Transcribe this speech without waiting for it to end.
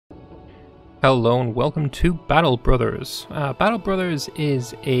Hello and welcome to Battle Brothers. Battle Brothers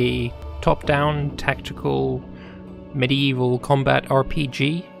is a top-down tactical medieval combat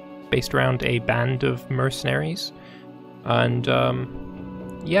RPG based around a band of mercenaries, and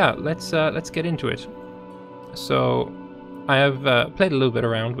yeah, let's get into it. So I have played a little bit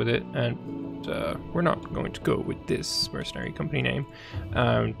around with it, and we're not going to go with this mercenary company name.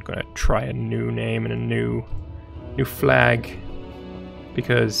 I'm gonna try a new name and a new flag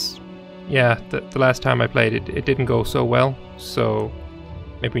because. Yeah, the last time I played it, it didn't go so well, so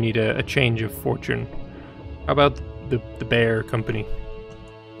maybe we need a change of fortune. How about the Bear Company?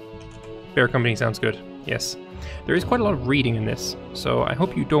 Bear Company sounds good, yes. There is quite a lot of reading in this, so I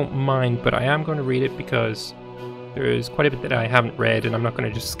hope you don't mind, but I am going to read it because there is quite a bit that I haven't read, and I'm not going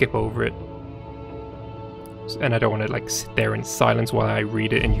to just skip over it. And I don't want to like sit there in silence while I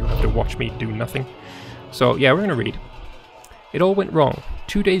read it and you have to watch me do nothing. So yeah, we're going to read. It all went wrong.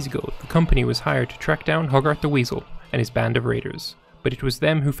 2 days ago, the company was hired to track down Hoggart the Weasel and his band of raiders. But it was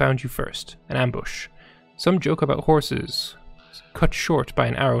them who found you first. An ambush. Some joke about horses cut short by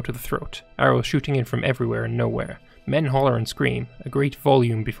an arrow to the throat. Arrows shooting in from everywhere and nowhere. Men holler and scream, a great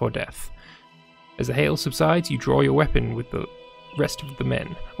volume before death. As the hail subsides, you draw your weapon with the rest of the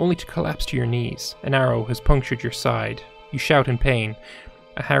men, only to collapse to your knees. An arrow has punctured your side. You shout in pain.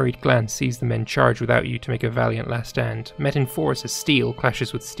 A harried glance sees the men charge without you to make a valiant last stand. Met in force as steel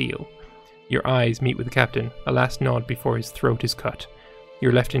clashes with steel. Your eyes meet with the captain, a last nod before his throat is cut.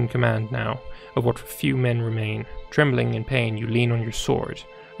 You're left in command now, of what few men remain. Trembling in pain, you lean on your sword,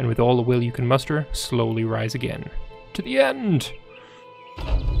 and with all the will you can muster, slowly rise again. To the end!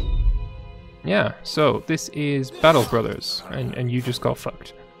 Yeah, so this is Battle Brothers, and you just got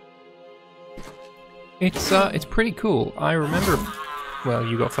fucked. It's pretty cool. I remember... Well,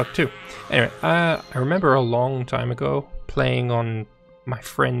 you got fucked too. Anyway, I remember a long time ago playing on my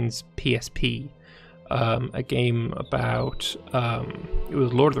friend's PSP a game about, it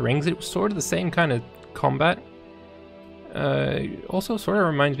was Lord of the Rings. It was sort of the same kind of combat. Also sort of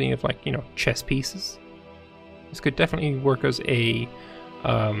reminds me of like, you know, chess pieces. This could definitely work as a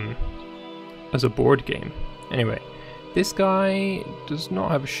board game. Anyway, this guy does not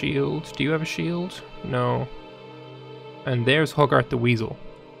have a shield. Do you have a shield? No. And there's Hoggart the Weasel.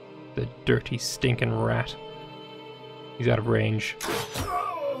 The dirty, stinking rat. He's out of range.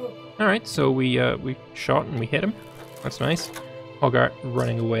 Alright, so we shot and we hit him. That's nice. Hoggart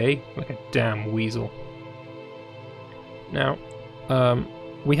running away like a damn weasel. Now,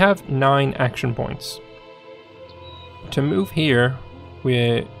 we have 9 action points. To move here,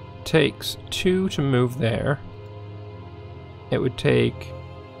 it takes 2 to move there. It would take...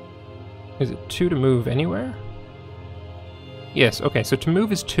 Is it 2 to move anywhere? Yes, okay, so to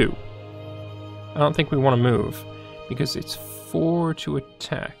move is 2. I don't think we want to move, because it's 4 to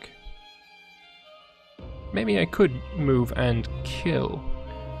attack. Maybe I could move and kill.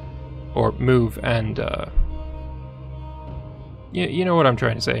 Or move and, you know what I'm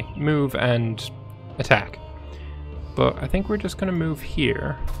trying to say. Move and attack. But I think we're just going to move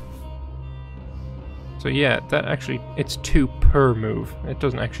here. So yeah, that actually, it's 2 per move. It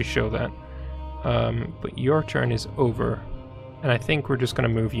doesn't actually show that. But your turn is over. And I think we're just going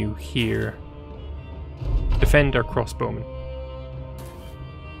to move you here. Defend our crossbowmen.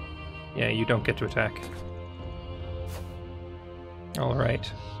 Yeah, you don't get to attack.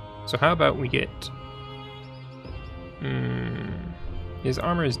 Alright. So how about we get... His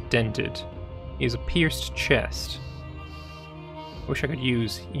armor is dented. He has a pierced chest. Wish I could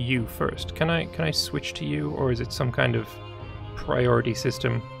use you first. Can I switch to you, or is it some kind of priority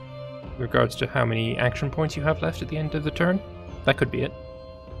system in regards to how many action points you have left at the end of the turn? That could be it.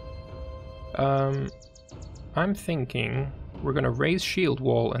 I'm thinking we're going to raise shield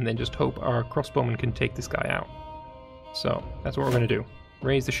wall and then just hope our crossbowman can take this guy out. So, that's what we're going to do.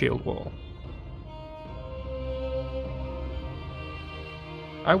 Raise the shield wall.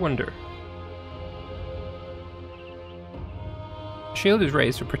 I wonder. Shield is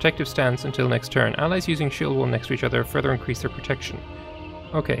raised for protective stance until next turn. Allies using shield wall next to each other further increase their protection.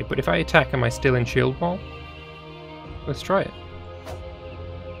 Okay, but if I attack, am I still in shield wall? Let's try it.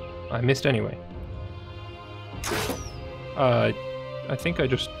 I missed anyway. I think I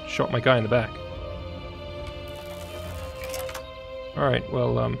just shot my guy in the back. Alright,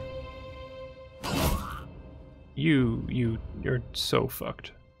 well, you're so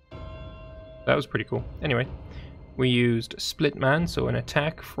fucked. That was pretty cool. Anyway, we used Split Man, so an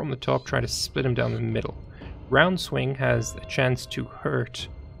attack from the top, try to split him down the middle. Round Swing has a chance to hurt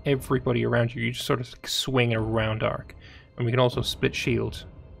everybody around you. You just sort of swing in a round arc. And we can also split shield.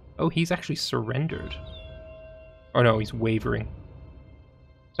 Oh, he's actually surrendered. Oh no, he's wavering.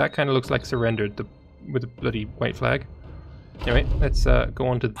 That kind of looks like surrendered with a bloody white flag. Anyway, let's go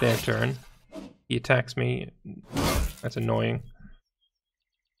on to their turn. He attacks me. That's annoying.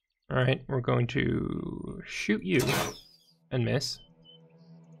 Alright, we're going to shoot you and miss.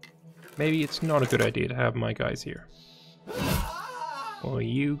 Maybe it's not a good idea to have my guys here. Well,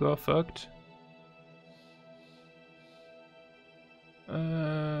 you got fucked.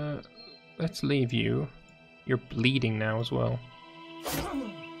 Let's leave you. You're bleeding now as well.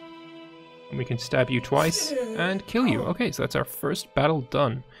 And we can stab you twice and kill you. Okay, so that's our first battle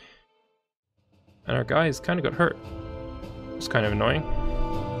done. And our guys kind of got hurt. It's kind of annoying.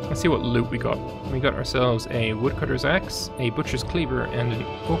 Let's see what loot we got. We got ourselves a woodcutter's axe, a butcher's cleaver, and an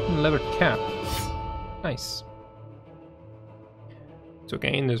open leather cap. Nice. So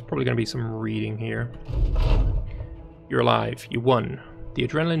again, there's probably going to be some reading here. You're alive. You won. The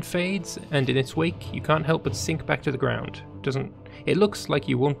adrenaline fades, and in its wake, you can't help but sink back to the ground. It looks like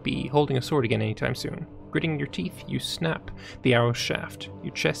you won't be holding a sword again anytime soon. Gritting your teeth, you snap the arrow's shaft.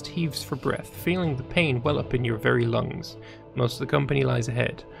 Your chest heaves for breath, feeling the pain well up in your very lungs. Most of the company lies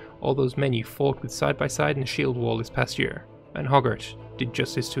ahead. All those men you fought with side by side in the shield wall this past year. And Hoggart did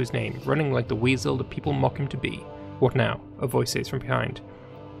justice to his name, running like the Weasel the people mock him to be. What now? A voice says from behind.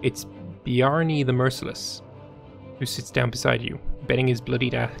 It's Bjarni the Merciless, who sits down beside you, bedding his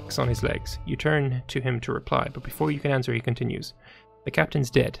bloodied axe on his legs. You turn to him to reply, but before you can answer, he continues. The captain's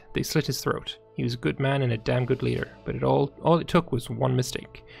dead. They slit his throat. He was a good man and a damn good leader, but all it took was one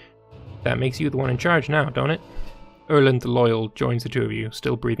mistake. That makes you the one in charge now, don't it? Erland the Loyal joins the two of you,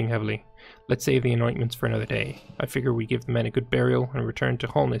 still breathing heavily. Let's save the anointments for another day. I figure we give the men a good burial and return to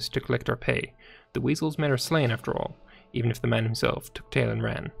Holness to collect our pay. The Weasel's men are slain after all, even if the man himself took tail and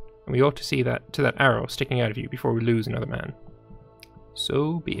ran. And we ought to see that arrow sticking out of you before we lose another man.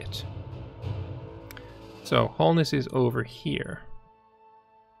 So be it. So, Holness is over here.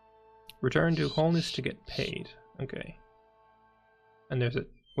 Return to Holness to get paid. Okay. And there's a...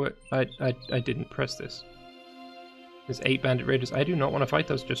 What? I didn't press this. There's 8 bandit raiders. I do not want to fight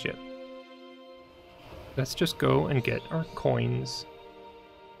those just yet. Let's just go and get our coins.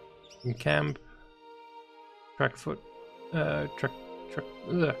 In camp. Track foot...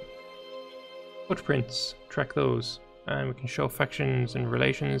 Footprints. Track those. And we can show factions and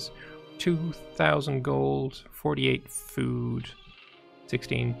relations. 2,000 gold. 48 food.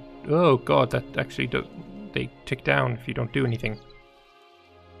 16. Oh god, that actually does. They tick down if you don't do anything.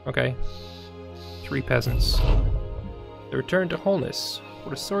 Okay. 3 peasants. The return to Holness.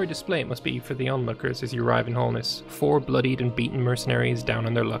 What a sorry display it must be for the onlookers as you arrive in Holness. 4 bloodied and beaten mercenaries down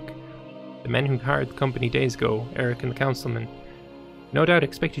on their luck. The men who hired the company days ago, Eric and the councilman, no doubt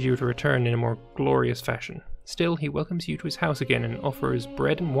expected you to return in a more glorious fashion. Still, he welcomes you to his house again and offers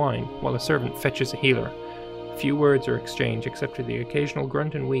bread and wine while a servant fetches a healer. Few words are exchanged except for the occasional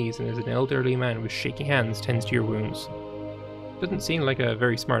grunt and wheeze, and as an elderly man with shaky hands tends to your wounds. Doesn't seem like a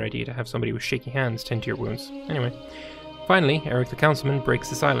very smart idea to have somebody with shaky hands tend to your wounds. Anyway. Finally, Eric the councilman breaks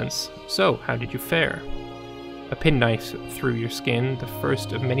the silence. So, how did you fare? A penknife through your skin, the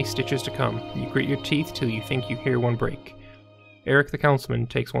first of many stitches to come. You grit your teeth till you think you hear one break. Eric the councilman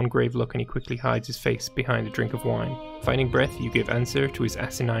takes one grave look and he quickly hides his face behind a drink of wine. Finding breath, you give answer to his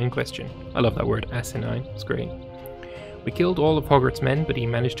asinine question. I love that word, asinine. It's great. We killed all of Hoggart's men, but he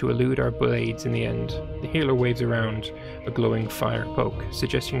managed to elude our blades in the end. The healer waves around a glowing fire poke,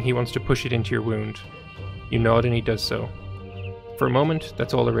 suggesting he wants to push it into your wound. You nod and he does so. For a moment,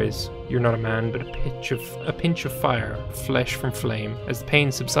 that's all there is. You're not a man, but a pinch of fire, flesh from flame. As the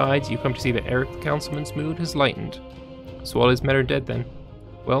pain subsides, you come to see that Eric the councilman's mood has lightened. So all his men are dead then.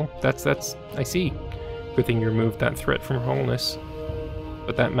 Well, that's, I see. Good thing you removed that threat from Holness.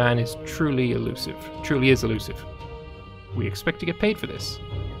 But that man is truly elusive. Truly is elusive. We expect to get paid for this.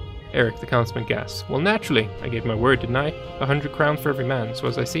 Eric the councilman gasps. Well, naturally. I gave my word, didn't I? 100 crowns for every man, so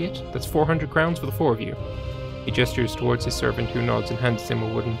as I see it, that's 400 crowns for the 4 of you. He gestures towards his servant who nods and hands him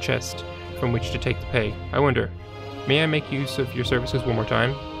a wooden chest from which to take the pay. I wonder, may I make use of your services one more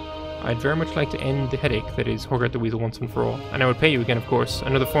time? I'd very much like to end the headache that is Hoggart the Weasel once and for all, and I would pay you again, of course,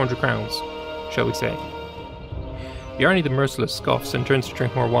 another 400 crowns, shall we say. Bjarni the Merciless scoffs and turns to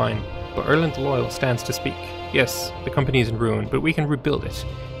drink more wine, but Erland the Loyal stands to speak. Yes, the company is in ruin, but we can rebuild it.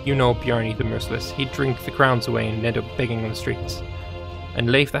 You know Bjarni the Merciless, he'd drink the crowns away and end up begging on the streets. And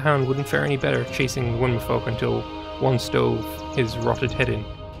Leif the Hound wouldn't fare any better chasing the womenfolk until one stove his rotted head in.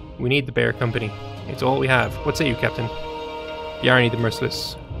 We need the bear company. It's all we have. What say you, Captain? Bjarni the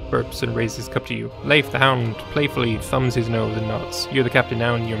Merciless burps and raises his cup to you. Leif the Hound playfully thumbs his nose and nods. You're the captain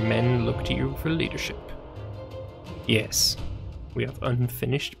now and your men look to you for leadership. Yes, we have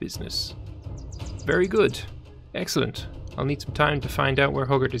unfinished business. Very good. Excellent. I'll need some time to find out where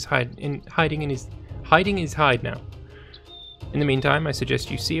Hoggart is hiding his hide now. In the meantime, I suggest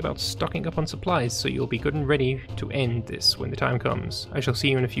you see about stocking up on supplies so you'll be good and ready to end this when the time comes. I shall see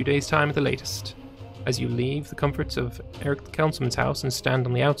you in a few days' time at the latest. As you leave the comforts of Eric the Councilman's house and stand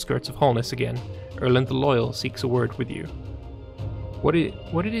on the outskirts of Holness again, Erland the Loyal seeks a word with you. What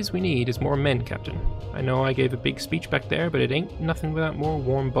it is we need is more men, Captain. I know I gave a big speech back there, but it ain't nothing without more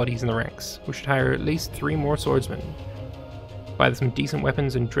warm bodies in the ranks. We should hire at least 3 more swordsmen. Buy them some decent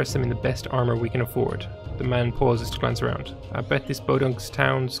weapons and dress them in the best armor we can afford. The man pauses to glance around. I bet this Bodunk's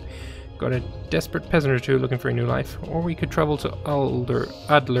town's got a desperate peasant or two looking for a new life. Or we could travel to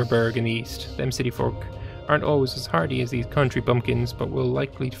Adlerberg in the east. Them city folk aren't always as hardy as these country bumpkins, but we'll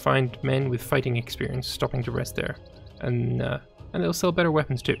likely find men with fighting experience stopping to rest there. And they'll sell better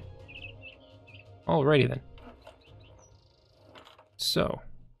weapons too. Alrighty then. So,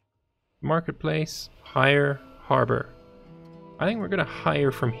 marketplace, hire, harbor. I think we're gonna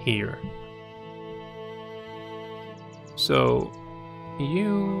hire from here. So,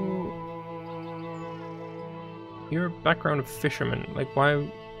 your background of fisherman. Like,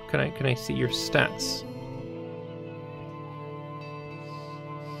 why can I see your stats?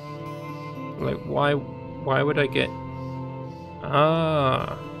 Like, why would I get?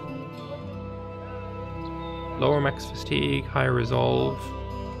 Ah. Lower max fatigue, higher resolve.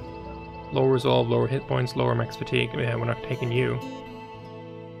 Lower resolve, lower hit points, lower max fatigue. Yeah, we're not taking you.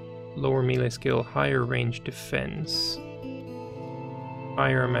 Lower melee skill, higher range defense.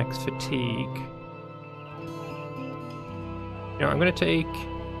 Higher max fatigue. You know, I'm gonna take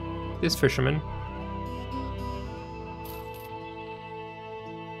this fisherman.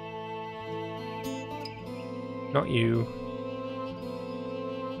 Not you.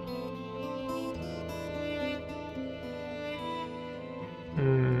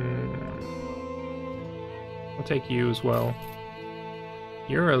 I'll take you as well.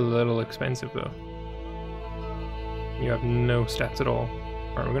 You're a little expensive though. You have no stats at all.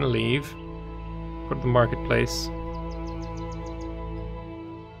 Alright, we're gonna leave. Go to the marketplace.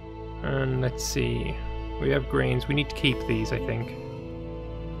 And let's see. We have grains. We need to keep these, I think.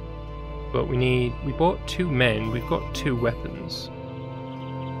 But we bought 2 men. We've got 2 weapons.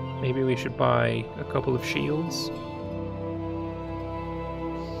 Maybe we should buy a couple of shields.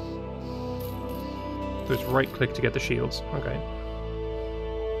 So it's right click to get the shields. Okay.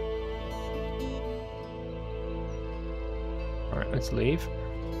 Alright, let's leave.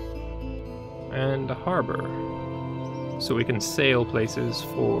 And a harbor. So we can sail places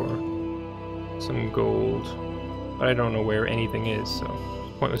for some gold. But I don't know where anything is, so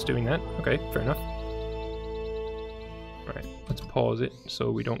pointless doing that. Okay, fair enough. Alright, let's pause it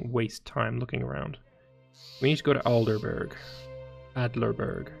so we don't waste time looking around. We need to go to Adlerberg.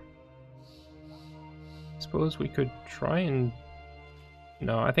 Suppose we could try and...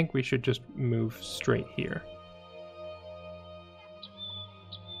 No, I think we should just move straight here.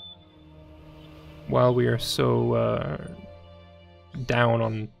 While we are so down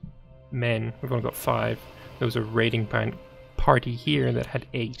on men, we've only got 5. There was a raiding party here that had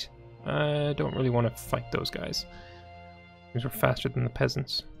 8. I don't really want to fight those guys. These are faster than the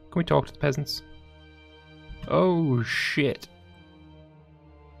peasants. Can we talk to the peasants? Oh shit.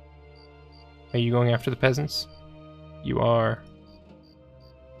 Are you going after the peasants? You are.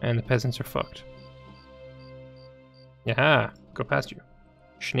 And the peasants are fucked. Yaha! Go past you.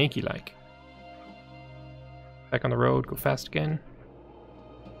 Snaky-like. Back on the road, go fast again.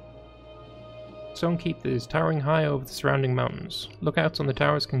 Stone Keep is towering high over the surrounding mountains. Lookouts on the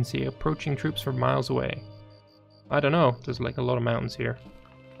towers can see approaching troops from miles away. I don't know, there's like a lot of mountains here.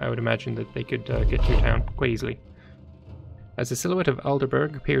 I would imagine that they could get to your town quite easily. As the silhouette of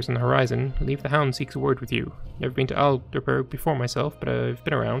Alderberg appears on the horizon, Leave the Hound seeks a word with you. Never been to Alderberg before myself, but I've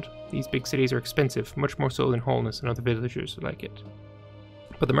been around. These big cities are expensive, much more so than Holness and other villagers like it.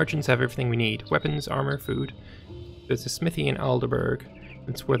 But the merchants have everything we need. Weapons, armor, food. There's a smithy in Alderberg.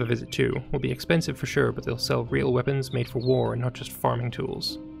 It's worth a visit too. Will be expensive for sure, but they'll sell real weapons made for war and not just farming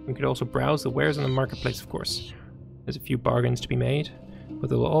tools. We could also browse the wares in the marketplace, of course. There's a few bargains to be made, but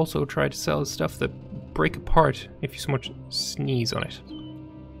they'll also try to sell stuff that break apart if you so much sneeze on it.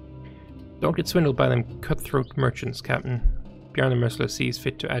 Don't get swindled by them cutthroat merchants, Captain. Bjarn the Merciless sees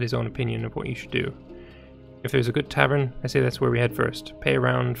fit to add his own opinion of what you should do. If there's a good tavern, I say that's where we head first. Pay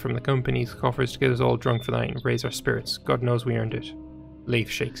around from the company's coffers to get us all drunk for the night and raise our spirits. God knows we earned it.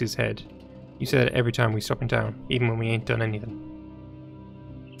 Leif shakes his head. You say that every time we stop in town, even when we ain't done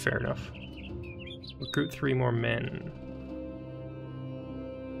anything. Fair enough. Recruit 3 more men.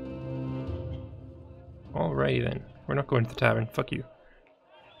 Alrighty then. We're not going to the tavern. Fuck you.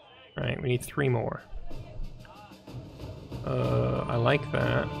 Alright, we need 3 more. I like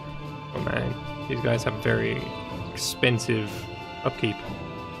that. Oh man, these guys have very expensive upkeep.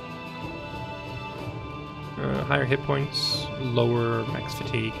 Higher hit points, lower max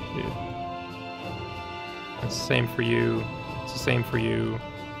fatigue. It's the same for you. It's the same for you.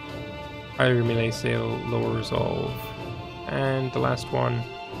 Higher melee sale, lower resolve. And the last one.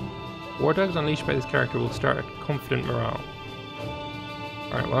 War dogs unleashed by this character will start at confident morale.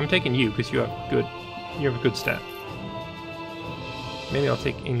 Alright, well I'm taking you because you have a good stat. Maybe I'll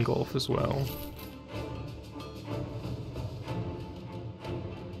take Ingolf as well.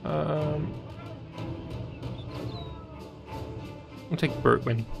 I'll take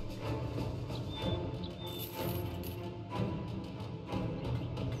Bertwin.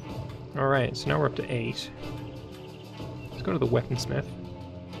 Alright, so now we're up to 8. Let's go to the weaponsmith.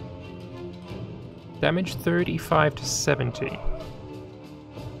 Damage 35 to 70.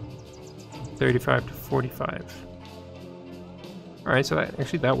 35 to 45. Alright, so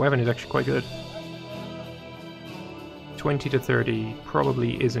that weapon is actually quite good. 20 to 30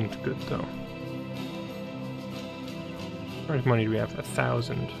 probably isn't good though. How much money do we have?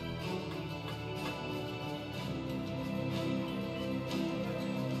 1,000.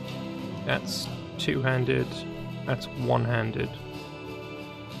 That's two-handed. That's one-handed.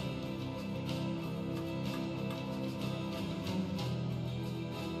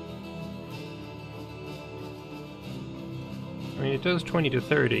 I mean, it does 20 to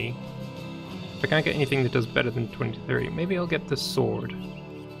 30. If I can't get anything that does better than 20 to 30, maybe I'll get the sword.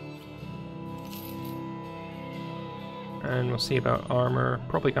 And we'll see about armor.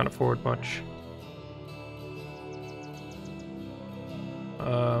 Probably can't afford much.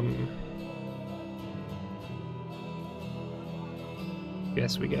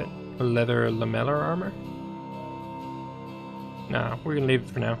 Guess we get a leather lamellar armor? Nah, we're gonna leave it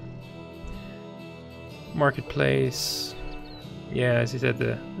for now. Marketplace. Yeah, as you said,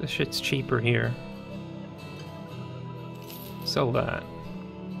 the shit's cheaper here. Sell that.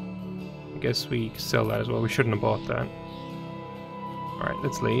 I guess we sell that as well. We shouldn't have bought that. Alright,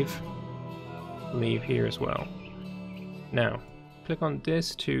 let's leave. Leave here as well. Now, click on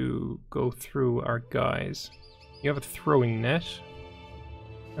this to go through our guys. You have a throwing net.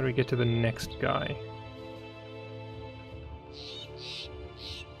 How do we get to the next guy?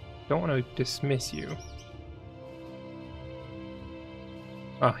 Don't want to dismiss you.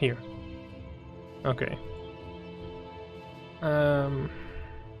 Ah, here. Okay.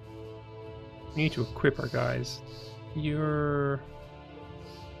 We need to equip our guys. You're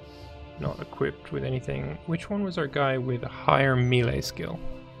not equipped with anything. Which one was our guy with a higher melee skill?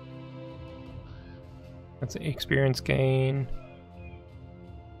 That's an experience gain.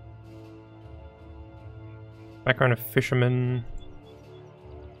 Background of fisherman.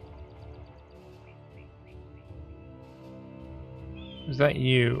 Is that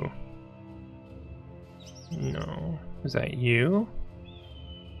you? No. Is that you?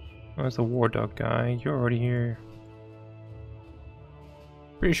 Oh, it's the war dog guy. You're already here.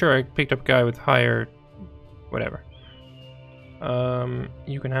 Pretty sure I picked up a guy with higher... whatever.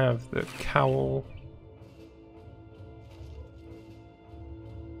 You can have the cowl.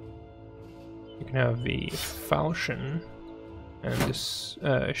 You can have the falchion and this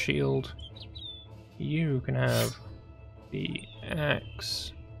shield. You can have the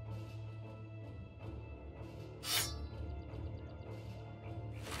axe.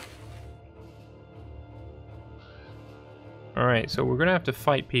 Alright, so we're gonna have to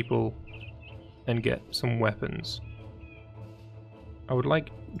fight people and get some weapons. I would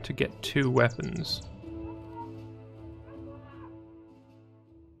like to get 2 weapons.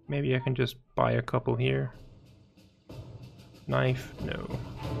 Maybe I can just buy a couple here. Knife? No.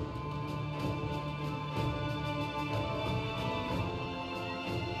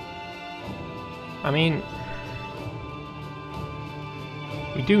 I mean,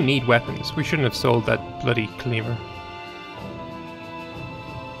 we do need weapons. We shouldn't have sold that bloody cleaver.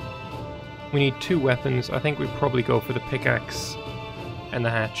 We need 2 weapons. I think we'd probably go for the pickaxe and the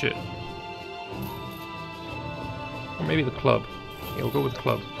hatchet. Or maybe the club. Yeah, we'll go with the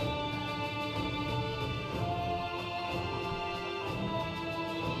club.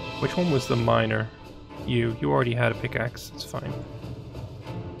 Which one was the miner? You already had a pickaxe. It's fine.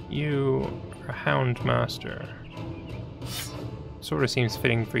 You are a hound master. Sort of seems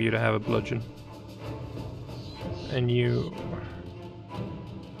fitting for you to have a bludgeon. And you...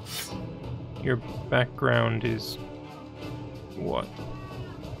 your background is... what?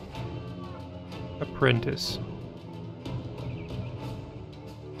 Apprentice.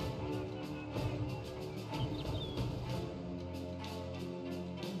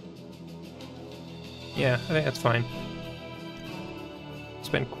 Yeah, I think that's fine.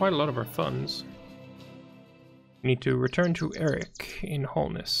 spent quite a lot of our funds. We need to return to Eric in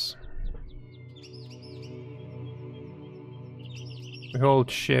Holness. We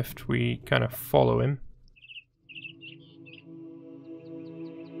hold shift, we kind of follow him.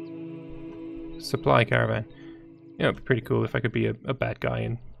 Supply caravan. Yeah, it'd be pretty cool if I could be a bad guy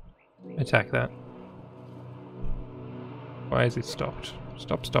and attack that. Why is it stopped?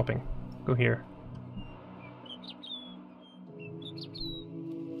 Stop stopping. Go here.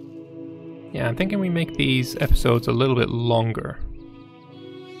 Yeah, I'm thinking we make these episodes a little bit longer.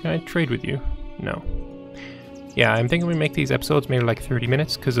 Can I trade with you? No. Yeah, I'm thinking we make these episodes maybe like 30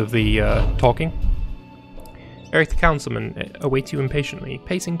 minutes because of the talking. Eric the councilman awaits you impatiently,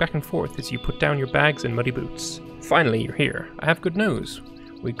 pacing back and forth as you put down your bags and muddy boots. Finally, you're here. I have good news.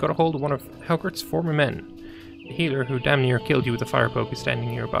 We got a hold of one of Hoggart's former men. The healer who damn near killed you with a fire poke is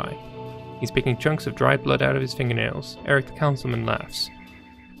standing nearby. He's picking chunks of dried blood out of his fingernails. Eric the councilman laughs.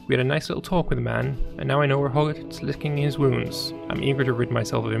 We had a nice little talk with the man, and now I know where Hoggart's licking his wounds. I'm eager to rid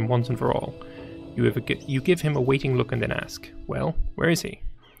myself of him once and for all. You give him a waiting look and then ask, well, where is he?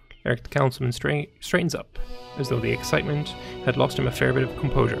 Eric the councilman straightens up, as though the excitement had lost him a fair bit of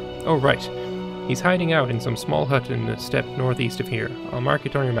composure. Oh, right. He's hiding out in some small hut in the steppe northeast of here. I'll mark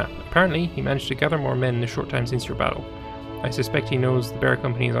it on your map. Apparently, he managed to gather more men in the short time since your battle. I suspect he knows the bear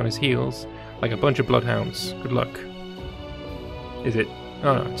company is on his heels, like a bunch of bloodhounds. Good luck. Is it?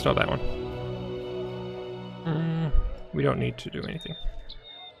 Oh no, it's not that one. We don't need to do anything.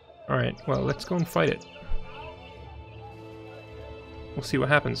 Alright, well, let's go and fight it. We'll see what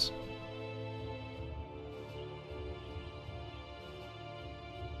happens.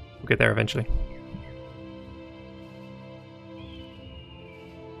 We'll get there eventually.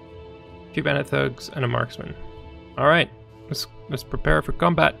 A few bandit thugs and a marksman. Alright, let's prepare for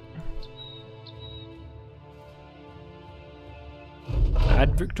combat.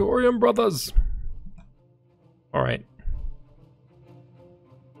 Ad Victoriam, brothers! Alright.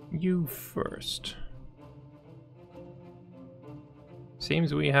 You first.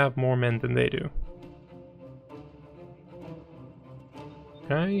 Seems we have more men than they do.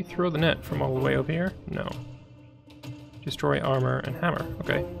 Can I throw the net from all the way over here? No. Destroy armor and hammer.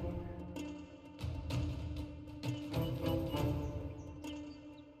 Okay.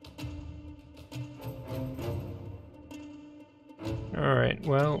 Alright,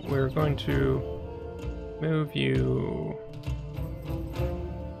 well, we're going to move you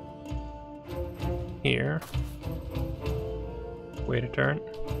here. Wait a turn.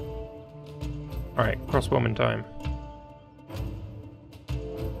 Alright, crossbowman time.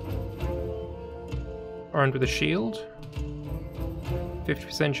 Armed with a shield.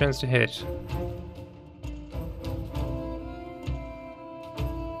 50% chance to hit.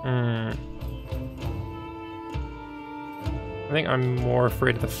 I think I'm more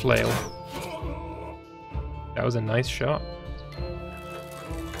afraid of the flail. That was a nice shot.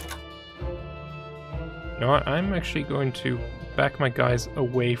 You know what? I'm actually going to back my guys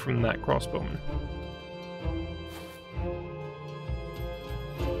away from that crossbowman.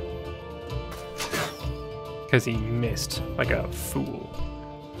 Because he missed like a fool.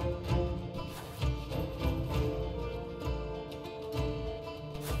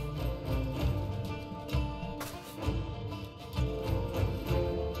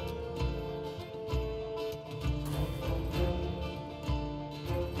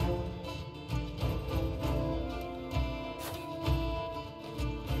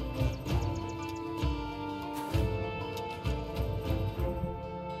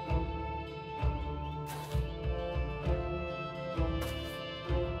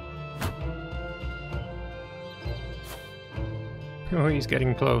 Oh, he's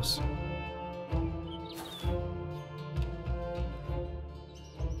getting close.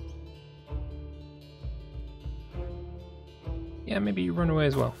 Yeah, maybe you run away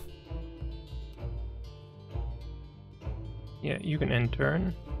as well. Yeah, you can end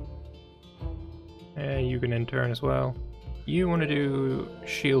turn. You can end turn as well. You want to do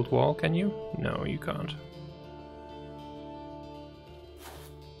shield wall, can you? No, you can't.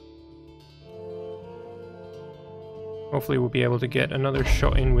 Hopefully we'll be able to get another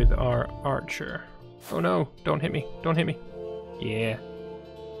shot in with our archer. Oh no, don't hit me, don't hit me. Yeah.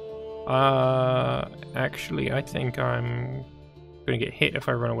 Actually, I think I'm gonna get hit if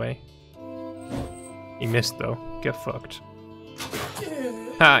I run away. He missed though. Get fucked.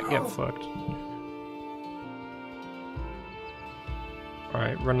 Ha, get fucked.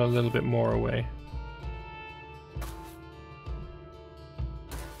 Alright, run a little bit more away.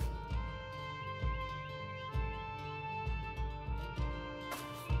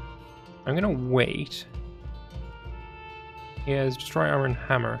 I'm gonna wait He has Destroy Armor and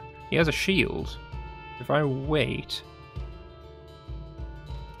Hammer. He has a shield. If I wait...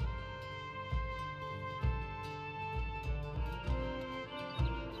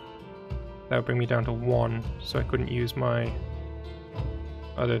 that would bring me down to 1, so I couldn't use my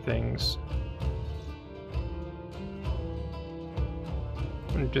other things.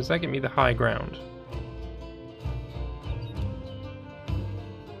 Does that give me the high ground?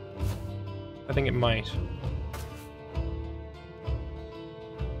 I think it might.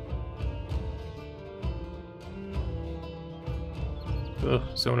 Ugh,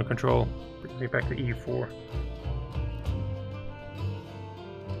 zone of control. Brings me back to E4.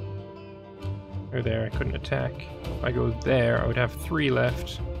 Or there, I couldn't attack. If I go there, I would have 3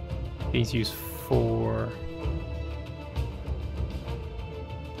 left. These use 4.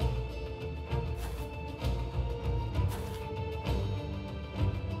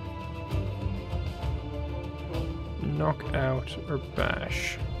 Knock out or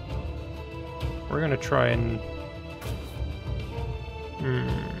bash. We're gonna try and...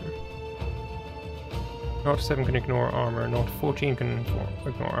 Not 7 can ignore armor, not 14 can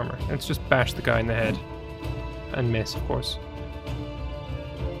ignore armor. Let's just bash the guy in the head. And miss, of course.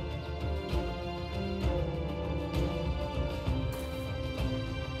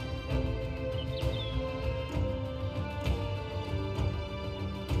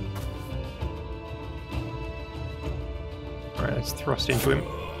 Alright, let's thrust into him.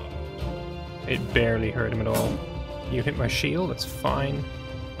 It barely hurt him at all. You hit my shield, that's fine.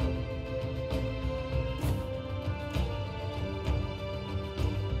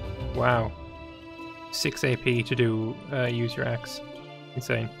 Wow. 6 AP to do use your axe.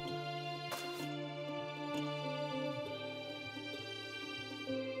 Insane.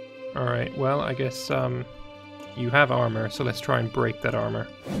 Alright, well, I guess you have armor, so let's try and break that armor.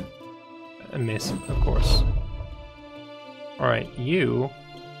 A miss, of course. Alright, you...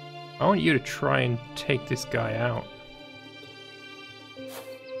 I want you to try and take this guy out.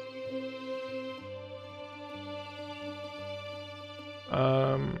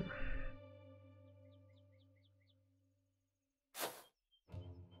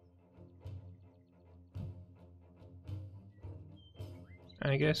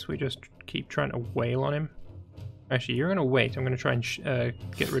 I guess we just keep trying to wail on him. Actually, you're gonna wait. I'm gonna try and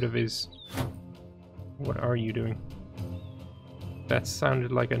get rid of his... What are you doing? That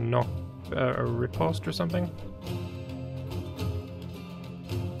sounded like a knock... a riposte or something?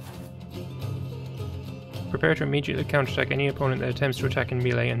 Prepare to immediately counterattack any opponent that attempts to attack in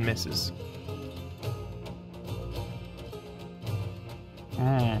melee and misses.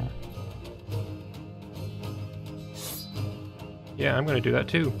 Yeah, I'm gonna do that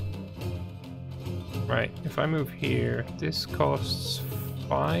too. Right, if I move here, this costs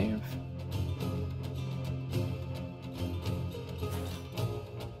 5?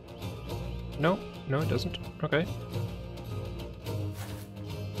 No, no it doesn't. Okay.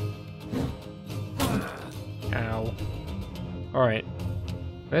 Ow. Alright,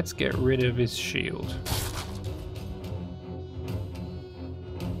 let's get rid of his shield.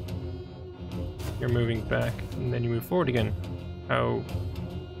 You're moving back, and then you move forward again. How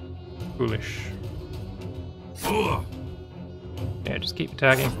foolish. Yeah, just keep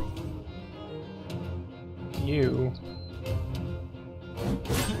attacking. You...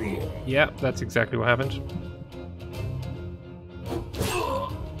 Yep, that's exactly what happened.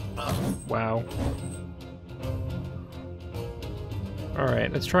 Wow.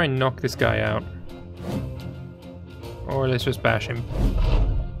 Alright, let's try and knock this guy out. Or let's just bash him.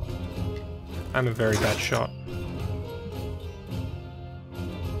 I'm a very bad shot.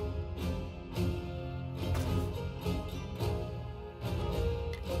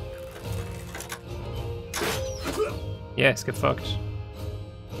 Yes, get fucked.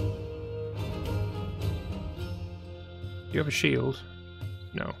 Do you have a shield?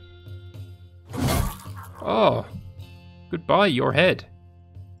 No. Oh! Goodbye, your head.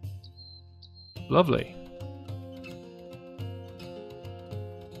 Lovely.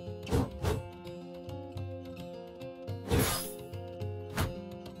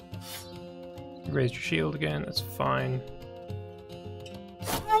 You raised your shield again, that's fine.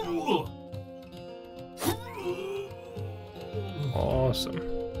 Awesome.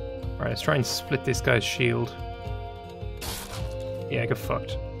 Alright, let's try and split this guy's shield. Yeah, get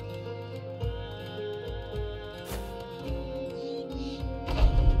fucked.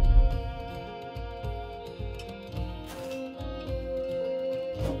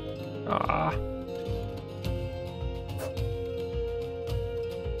 Ah.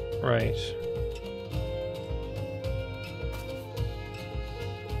 Right.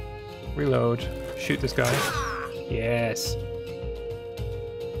 Reload. Shoot this guy. Yes.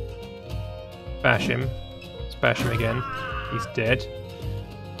 Bash him. Let's bash him again. He's dead.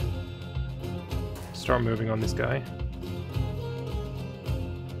 Start moving on this guy.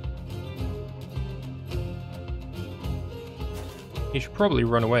 He should probably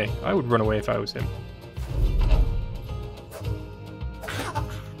run away. I would run away if I was him.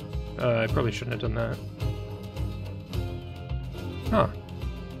 I probably shouldn't have done that. Huh.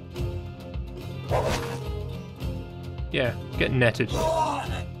 Yeah, get netted.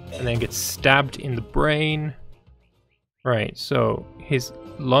 And then get stabbed in the brain. Right, so his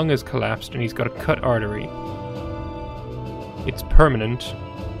lung has collapsed and he's got a cut artery. It's permanent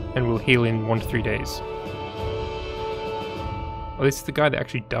and will heal in 1 to 3 days. Oh, this is the guy that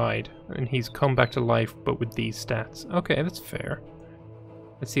actually died, and he's come back to life, but with these stats. Okay, that's fair.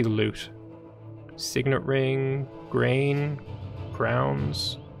 Let's see the loot. Signet ring, grain,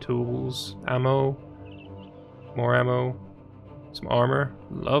 crowns, tools, ammo, more ammo, some armor.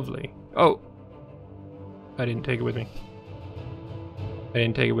 Lovely. Oh! I didn't take it with me. I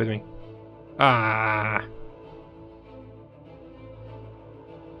didn't take it with me. Ah!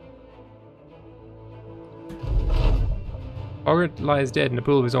 Hoggart lies dead in a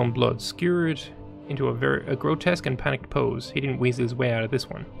pool of his own blood, skewered into a grotesque and panicked pose. He didn't weasel his way out of this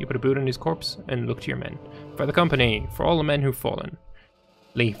one. You put a boot on his corpse and look to your men. For the company, for all the men who've fallen.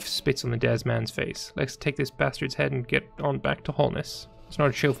 Leaf spits on the dead man's face. Let's take this bastard's head and get on back to wholeness. It's not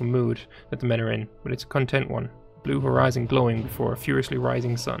a cheerful mood that the men are in, but it's a content one. Blue horizon glowing before a furiously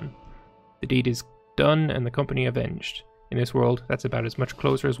rising sun. The deed is done and the company avenged. In this world, that's about as much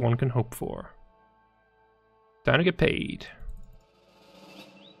closure as one can hope for. Time to get paid.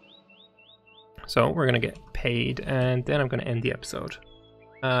 So we're going to get paid, and then I'm going to end the episode.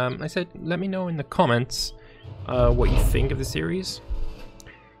 I said, let me know in the comments what you think of the series.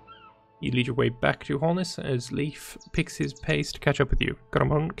 You lead your way back to wholeness as Leaf picks his pace to catch up with you. Got a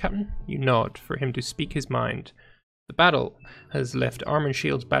moment, Captain? You nod for him to speak his mind. The battle has left armor and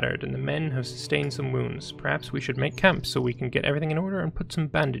shields battered, and the men have sustained some wounds. Perhaps we should make camp so we can get everything in order and put some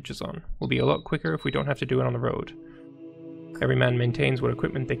bandages on. We'll be a lot quicker if we don't have to do it on the road. Every man maintains what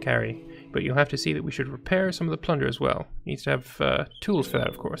equipment they carry, but you'll have to see that we should repair some of the plunder as well. Needs to have tools for that,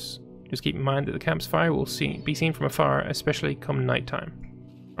 of course. Just keep in mind that the camp's fire will be seen from afar, especially come nighttime.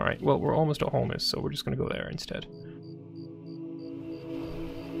 Alright, well, we're almost at wholeness, so we're just going to go there instead.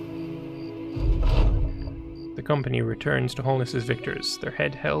 The company returns to wholeness as victors, their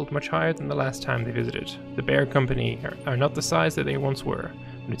head held much higher than the last time they visited. The Bear Company are not the size that they once were,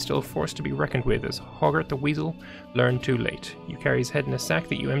 but it's still a force to be reckoned with, as Hoggart the Weasel learned too late. You carry his head in a sack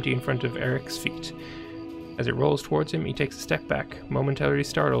that you empty in front of Eric's feet. As it rolls towards him, he takes a step back, momentarily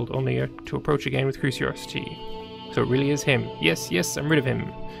startled, only to approach again with curiosity. So it really is him. Yes, yes, I'm rid of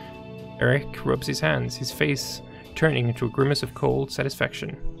him. Eric rubs his hands, his face turning into a grimace of cold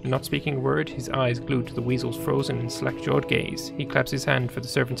satisfaction. Not speaking a word, his eyes glued to the Weasel's frozen and slack-jawed gaze. He claps his hand for the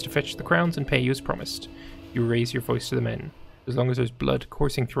servants to fetch the crowns and pay you as promised. You raise your voice to the men. As long as there's blood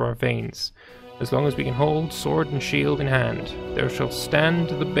coursing through our veins, as long as we can hold sword and shield in hand, there shall stand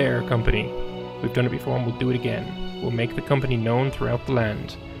the Bear Company. We've done it before and we'll do it again. We'll make the company known throughout the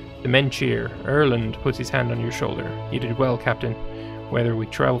land. The men cheer. Erland puts his hand on your shoulder. You did well, Captain. Whether we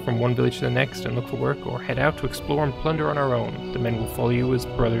travel from one village to the next and look for work, or head out to explore and plunder on our own, the men will follow you as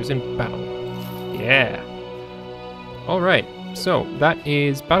brothers in battle. Yeah. Alright, so that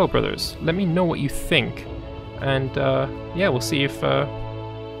is Battle Brothers. Let me know what you think. And yeah, we'll see if...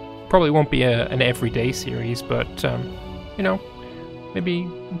 probably won't be an everyday series, but, you know, maybe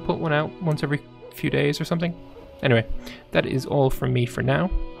we'll put one out once every few days or something. Anyway, that is all from me for now.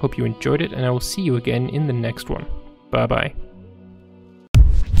 Hope you enjoyed it, and I will see you again in the next one. Bye-bye.